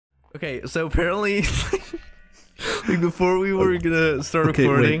Okay, so apparently, like before we were gonna start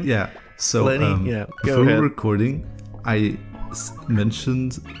recording, wait, yeah. So Lenny, go before ahead. recording, I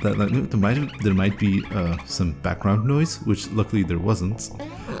mentioned that like, there might be some background noise, which luckily there wasn't.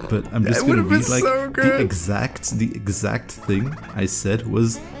 But I'm just gonna read like so good. the exact thing I said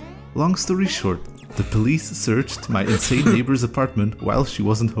was, long story short. The police searched my insane neighbor's apartment while she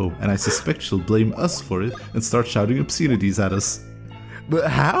wasn't home, and I suspect she'll blame us for it and start shouting obscenities at us. But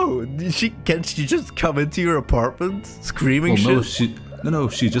how? Can't she just come into your apartment screaming Well, shit? no,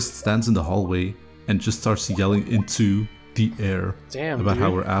 she just stands in the hallway and just starts yelling into the air about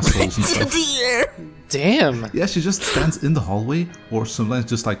how we're assholes and stuff. The air. Damn. Yeah, she just stands in the hallway, or sometimes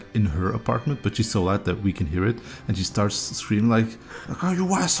just like in her apartment, but she's so loud that we can hear it, and she starts screaming like, "Oh, you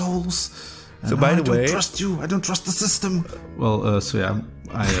assholes!" So by the way, I don't trust you. I don't trust the system. Well, so yeah,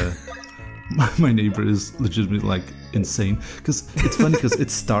 my neighbor is legitimately like insane, because it's funny because it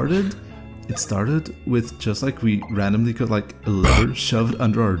started with just like we randomly got like a letter shoved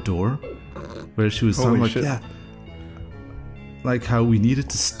under our door, where she was talking like, yeah, like how we needed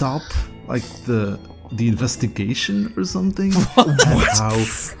to stop like the investigation or something, and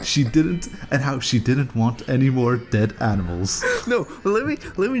how she didn't want any more dead animals. No,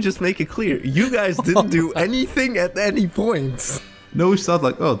 let me just make it clear. You guys didn't do anything at any point. No, we thought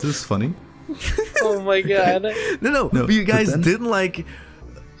like, oh, this is funny. Oh my god. No, but you guys didn't like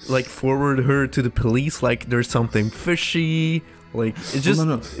forward her to the police like there's something fishy. Like it's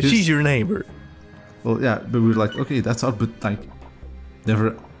just she's your neighbor. Well, yeah, but we were like, okay, that's odd, but like,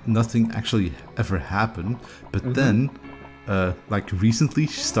 nothing actually ever happened. But then, like recently,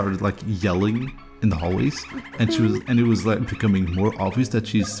 she started like yelling in the hallways, and it was like becoming more obvious that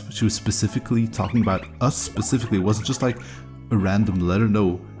she was specifically talking about us specifically. It wasn't just like a random letter.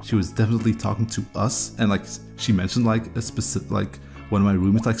 No, she was definitely talking to us, and like she mentioned like a specific, like one of my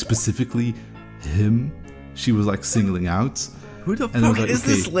roommates, like specifically him. She was like singling out. Who the fuck is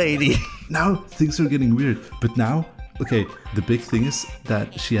this lady? Now things are getting weird, but now, okay, the big thing is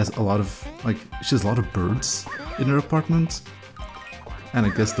that she has a lot of birds in her apartment, and I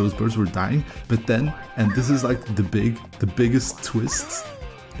guess those birds were dying. But then, and this is like the biggest twist,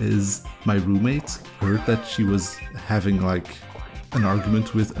 is my roommate heard that she was having like an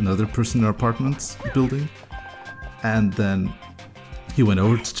argument with another person in her apartment building, and then he went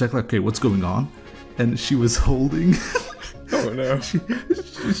over to check like, okay, what's going on, and she was holding. Oh no. She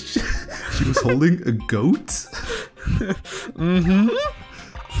was holding a goat. Mm-hmm.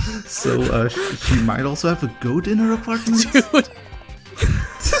 So she might also have a goat in her apartment. Dude.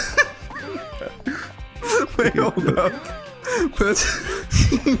 Wait, hold up. But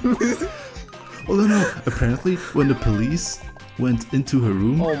Oh no! Apparently, when the police went into her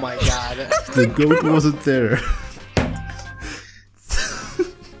room, Oh my god. the goat wasn't there.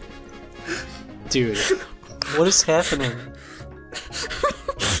 Dude. What is happening?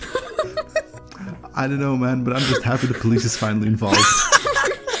 I don't know, man, but I'm just happy the police is finally involved.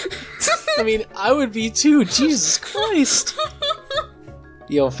 I mean, I would be too. Jesus Christ.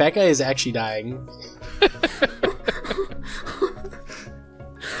 Yo, fat guy is actually dying.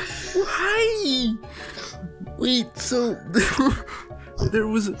 why? Wait, so there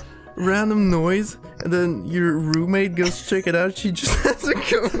was a random noise, and then your roommate goes to check it out. She just has a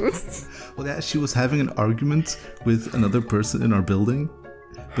ghost. Well, yeah, she was having an argument with another person in our building,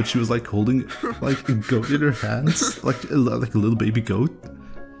 but she was like holding like a goat in her hands, like a little baby goat.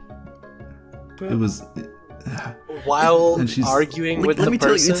 It was While And she's- arguing Like, with let the me tell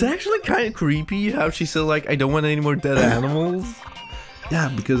you, person. it's actually kind of creepy how she's still like, I don't want any more dead animals. yeah,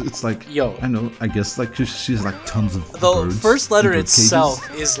 because it's like, Yo. I know, I guess like she's like tons of The birds first letter in bird itself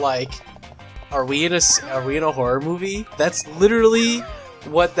cages. is like, are we in a horror movie? That's literally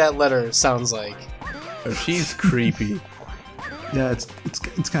what that letter sounds like. Oh, she's creepy. Yeah,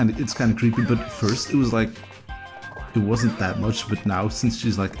 it's kind of creepy. But first it was like, it wasn't that much. But now since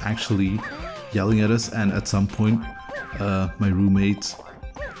she's like actually yelling at us, and at some point, my roommate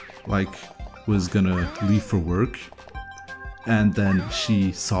like was gonna leave for work, and then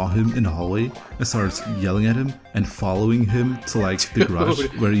she saw him in the hallway and started yelling at him and following him to like the garage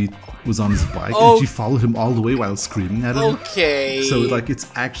where he was on his bike, and she followed him all the way while screaming at him. Okay. So like it's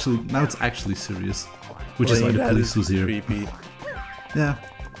actually serious, which is why Like, the that police is was here. Creepy. Yeah.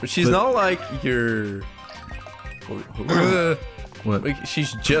 But she's But- not like your. What? Like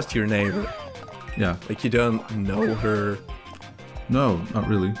she's just your neighbor. Yeah. Like you don't know her. No, not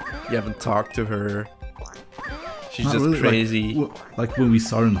really. You haven't talked to her. She's Not just really. crazy. Like when we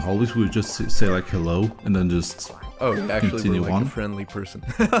saw her in the hallways, we would just say like hello, and then just Oh, actually, continue we're like on. a friendly person.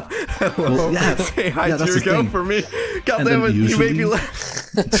 Well, yeah, Say hi yeah, to that's your the girl thing. for me. God And damn then it, you made me usually-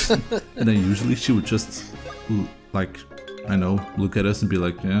 laugh. And then usually she would just like, I know, look at us and be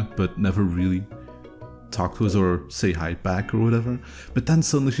like, yeah, but never really talk to us or say hi back or whatever. But then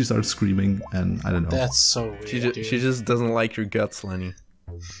suddenly she starts screaming, and I don't know. That's so weird. She just doesn't like your guts, Lenny.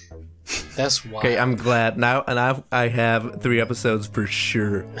 That's why. Okay, I'm glad now, and I have 3 episodes for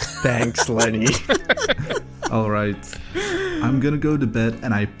sure. Thanks, Lenny. All right, I'm gonna go to bed,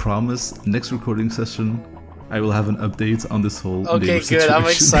 and I promise next recording session I will have an update on this whole Okay, neighbor good. I'm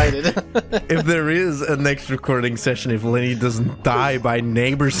situation. excited. If there is a next recording session, if Lenny doesn't die by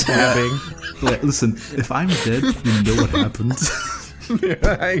neighbor stabbing, Listen, if I'm dead, you know what happened.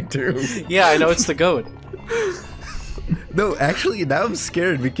 yeah, I do. Yeah, I know it's the goat. No, actually, now I'm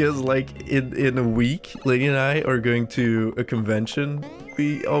scared because, like, in a week, Lenny and I are going to a convention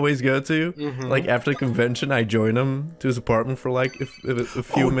we always go to. Like, after the convention, I join him to his apartment for, like, a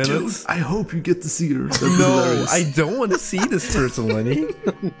few minutes. Dude, I hope you get to see her. That'd be No, hilarious. I don't want to see this person, Lenny.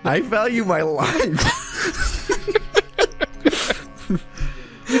 I value my life.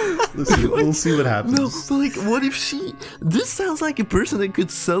 Listen, we'll see what happens. No, but like, what if she... This sounds like a person that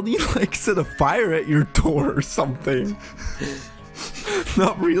could suddenly, like, set a fire at your door or something.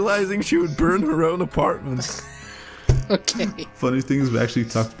 Not realizing she would burn her own apartment. Okay. Funny thing is, we actually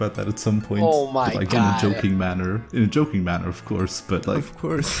talked about that at some point. Oh my but, like, God. in a joking manner. In a joking manner, of course, but like... Of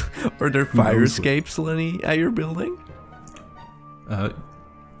course. Are there fire knows? escapes, Lenny, at your building? That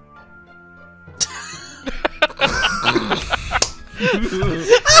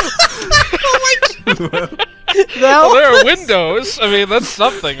There are windows. I mean, that's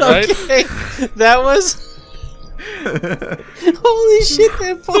something, right? okay. That was. Holy shit!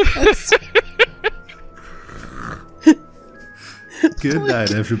 That pause. Good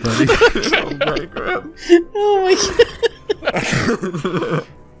night, everybody. Oh my god. Oh my god.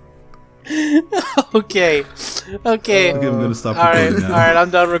 Okay. Okay. Okay, I'm gonna stop All right. recording All now. right. I'm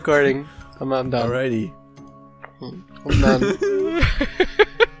done recording. I'm done. Alrighty. I'm done.